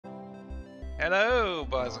Hello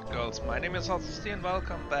boys and girls, my name is Zoltan and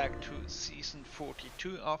welcome back to season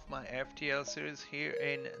 42 of my FTL series here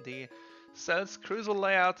in the Cells Cruiser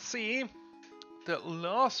Layout C. The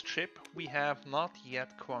last ship we have not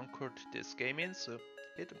yet conquered this game in, so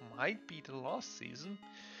it might be the last season,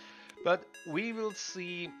 but we will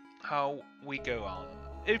see how we go on.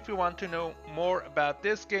 If you want to know more about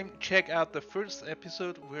this game, check out the first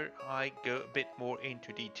episode where I go a bit more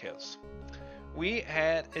into details. We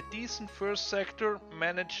had a decent first sector,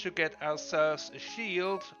 managed to get ourselves a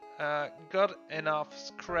shield, got enough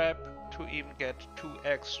scrap to even get 2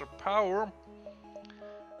 extra power.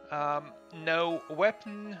 No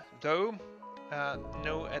weapon though,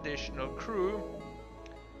 no additional crew,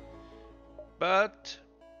 but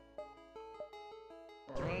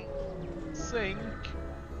I think,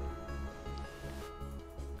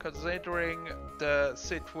 considering the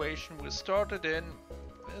situation we started in,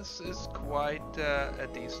 this is quite a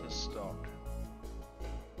decent start.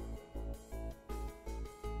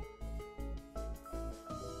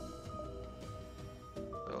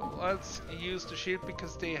 So let's use the shield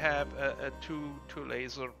because they have a two-shot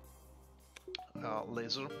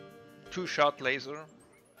laser.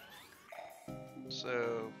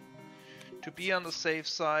 So to be on the safe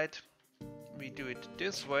side, we do it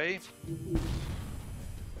this way.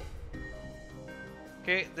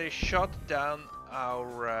 Okay, they shot down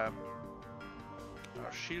our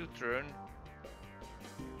shield drone.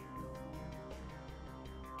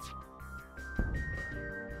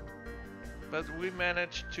 But we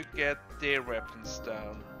managed to get their weapons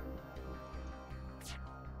down.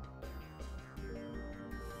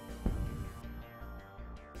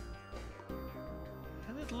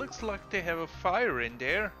 And it looks like they have a fire in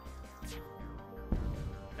there.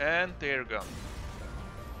 And they're gone.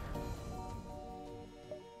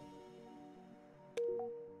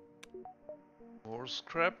 More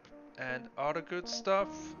scrap and other good stuff.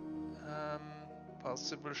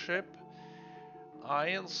 Possible ship.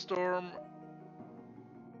 Iron Storm.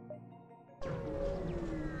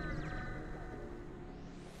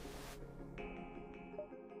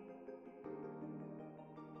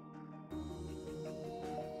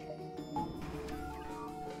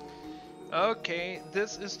 Okay,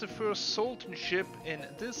 this is the first Zoltan ship in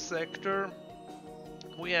this sector.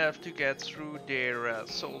 We have to get through their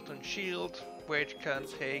Zoltan shield, which can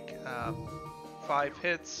take 5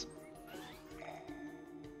 hits.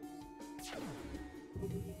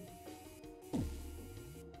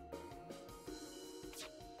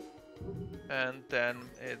 And then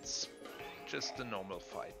it's just a normal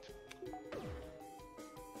fight.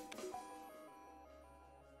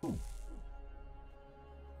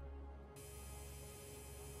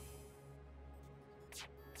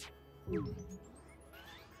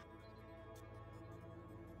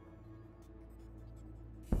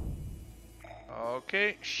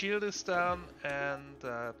 Okay, shield is down and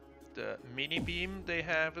the mini beam they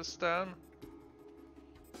have is down.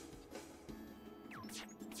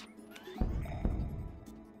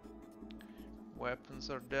 Weapons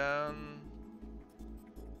are down.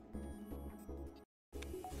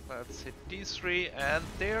 Let's hit these 3 and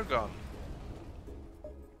they're gone.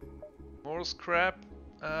 More scrap.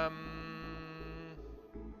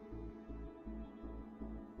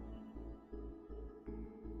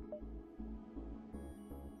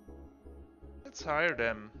 Let's hire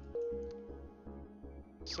them.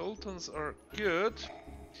 Zoltans are good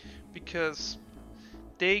because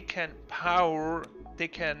they can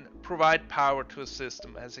provide power to a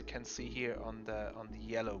system, as you can see here on the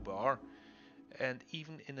yellow bar, and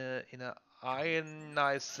even in a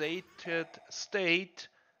ionized state,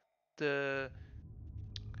 the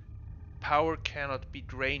power cannot be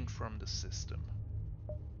drained from the system,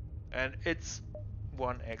 and it's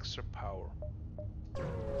 1 extra power.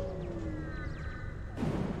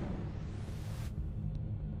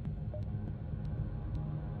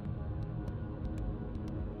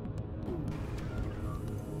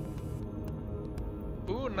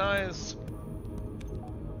 Ooh, nice!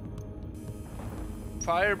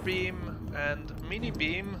 Fire beam and mini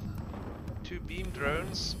beam, 2 beam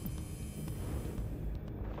drones.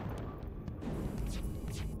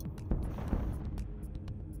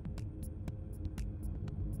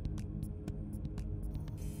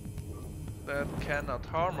 That cannot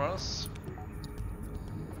harm us,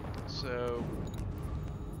 so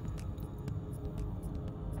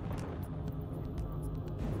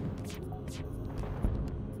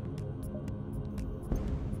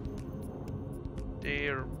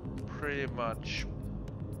they're pretty much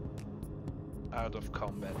out of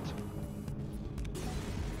combat.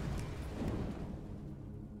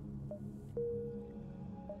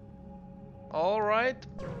 Alright,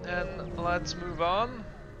 then let's move on.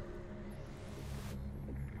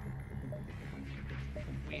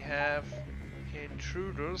 We have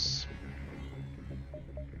intruders.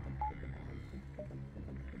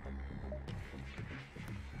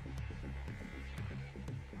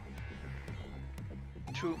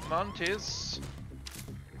 Two Mantis.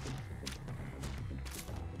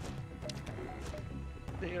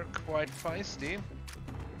 They are quite feisty.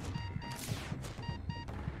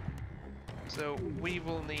 So we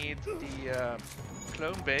will need the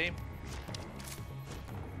clone bay.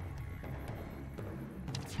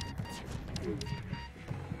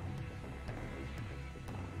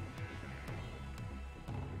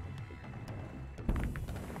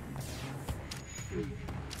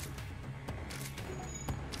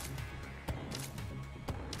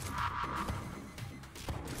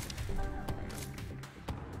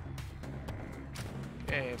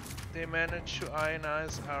 Okay, they managed to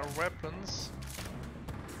ionize our weapons.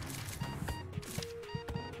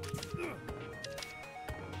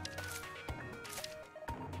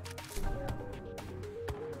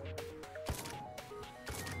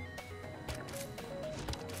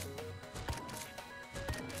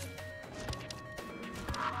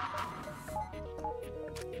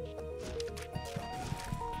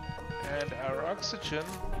 And our oxygen.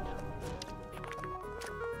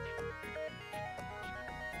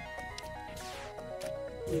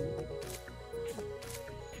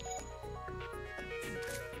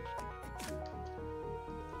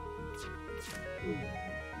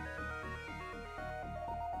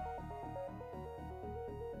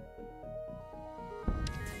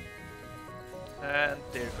 And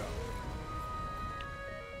there you go.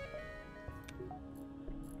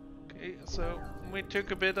 Okay, so we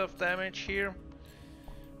took a bit of damage here.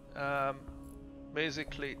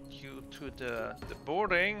 Basically due to the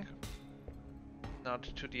boarding, not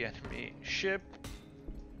to the enemy ship.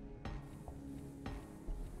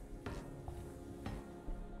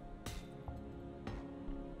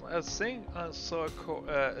 I think I saw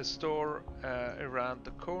a store around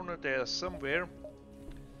the corner there somewhere,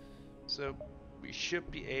 so we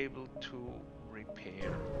should be able to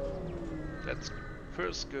repair. Let's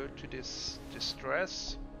first go to this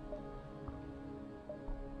distress.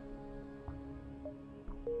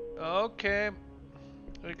 Okay,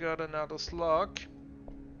 we got another slug.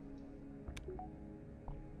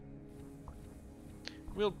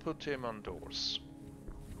 We'll put him on doors.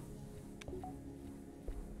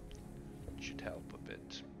 Should help a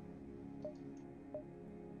bit.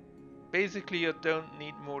 Basically, you don't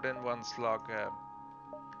need more than one slug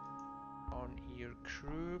on your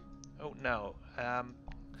crew. Oh no,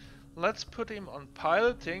 let's put him on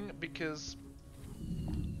piloting, because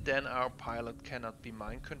then our pilot cannot be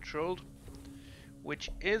mind controlled, which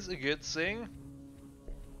is a good thing.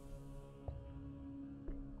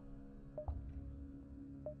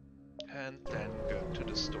 And then go to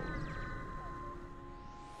the store.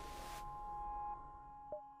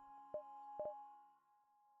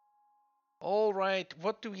 Alright,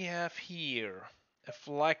 what do we have here? A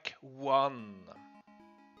flak 1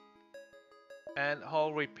 and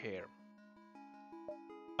hull repair.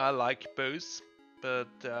 I like both, but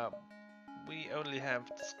we only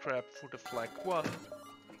have scrap for the flak 1.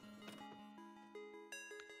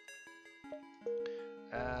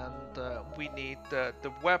 And we need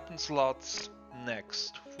the weapon slots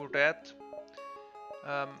next. For that,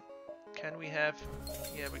 can we have...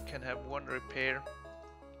 yeah, we can have one repair.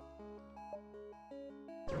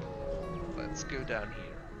 Let's go down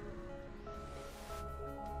here.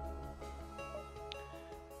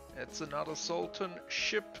 It's another Zoltan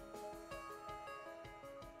ship.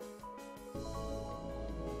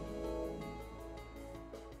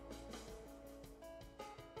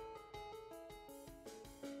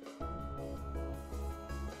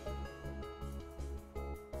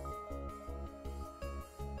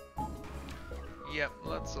 Yeah,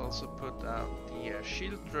 let's also put out the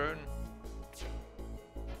shield drone.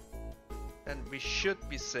 And we should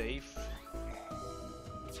be safe.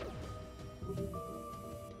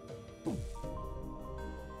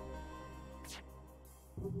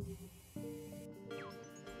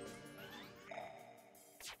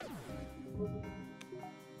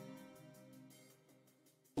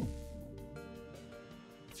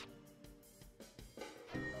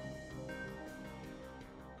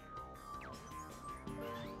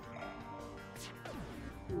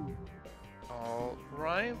 All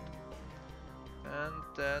right. And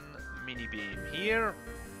then mini beam here.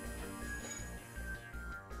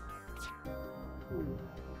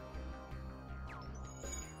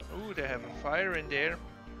 Ooh, they have a fire in there.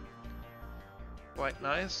 Quite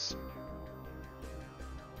nice.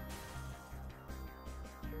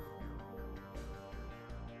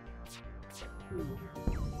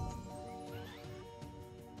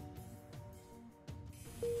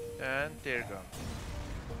 And they're gone.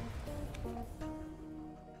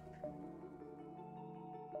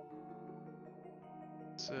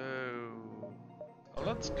 So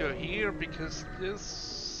let's go here because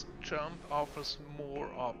this jump offers more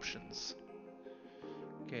options.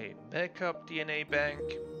 Okay, backup DNA bank.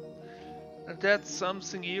 And that's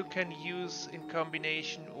something you can use in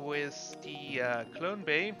combination with the clone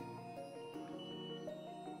bay.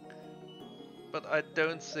 But I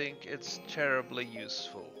don't think it's terribly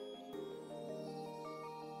useful.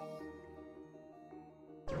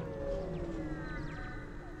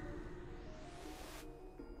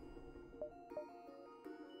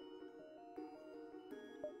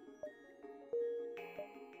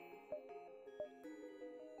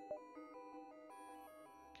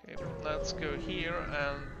 Okay, let's go here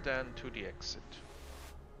and then to the exit.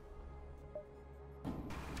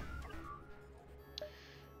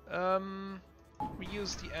 We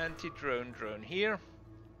use the anti-drone drone here.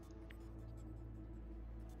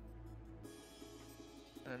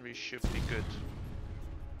 And we should be good.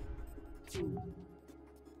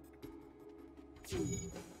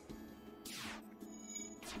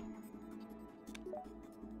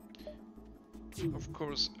 Of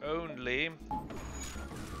course, only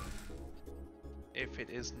if it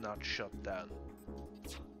is not shut down.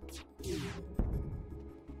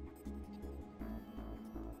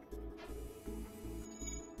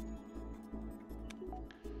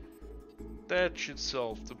 That should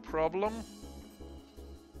solve the problem.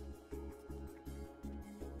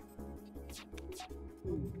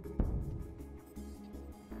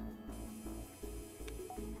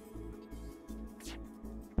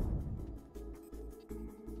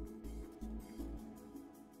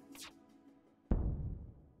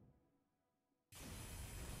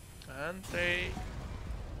 And they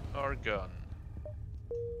are gone.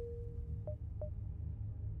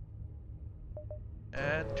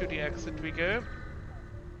 And to the exit we go.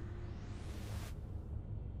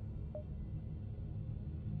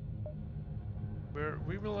 Where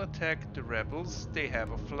we will attack the rebels. They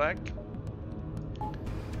have a flag.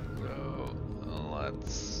 So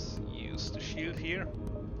let's use the shield here.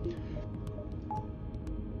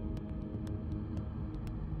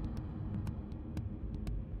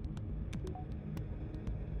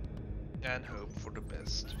 And hope for the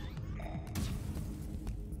best.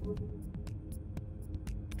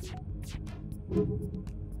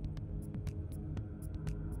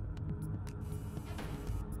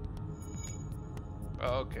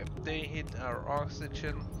 Okay, they hit our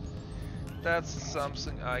oxygen. That's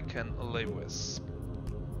something I can live with.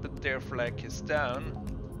 But their flag is down.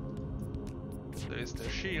 There is their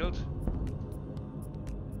shield.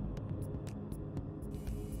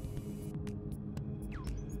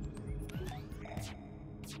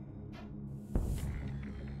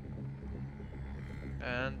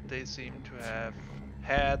 And they seem to have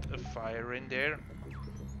had a fire in there.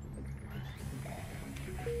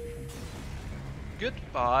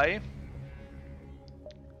 Goodbye.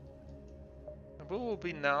 We will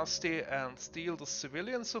be nasty and steal the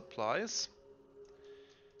civilian supplies.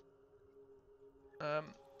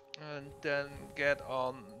 And then get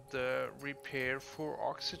on the repair for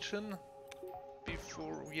oxygen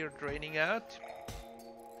before we are draining out.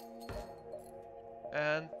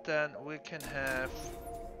 And then we can have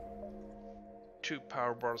 2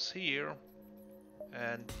 power bars here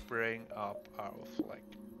and bring up our flag.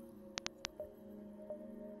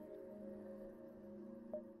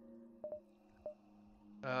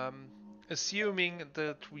 Assuming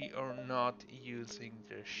that we are not using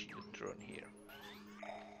the shield drone here.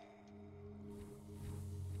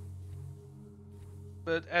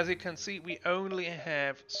 But as you can see, we only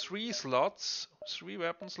have 3 slots, 3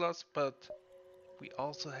 weapon slots, but we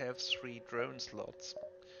also have 3 drone slots.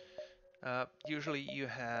 Usually you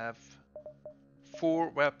have 4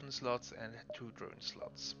 weapon slots and 2 drone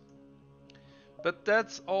slots. But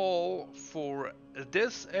that's all for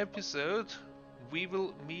this episode. We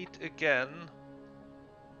will meet again.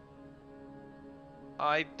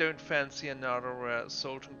 I don't fancy another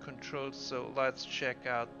Zoltan control, so let's check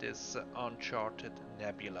out this Uncharted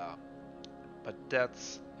Nebula. But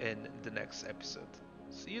that's in the next episode.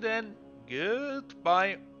 See you then.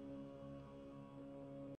 Goodbye.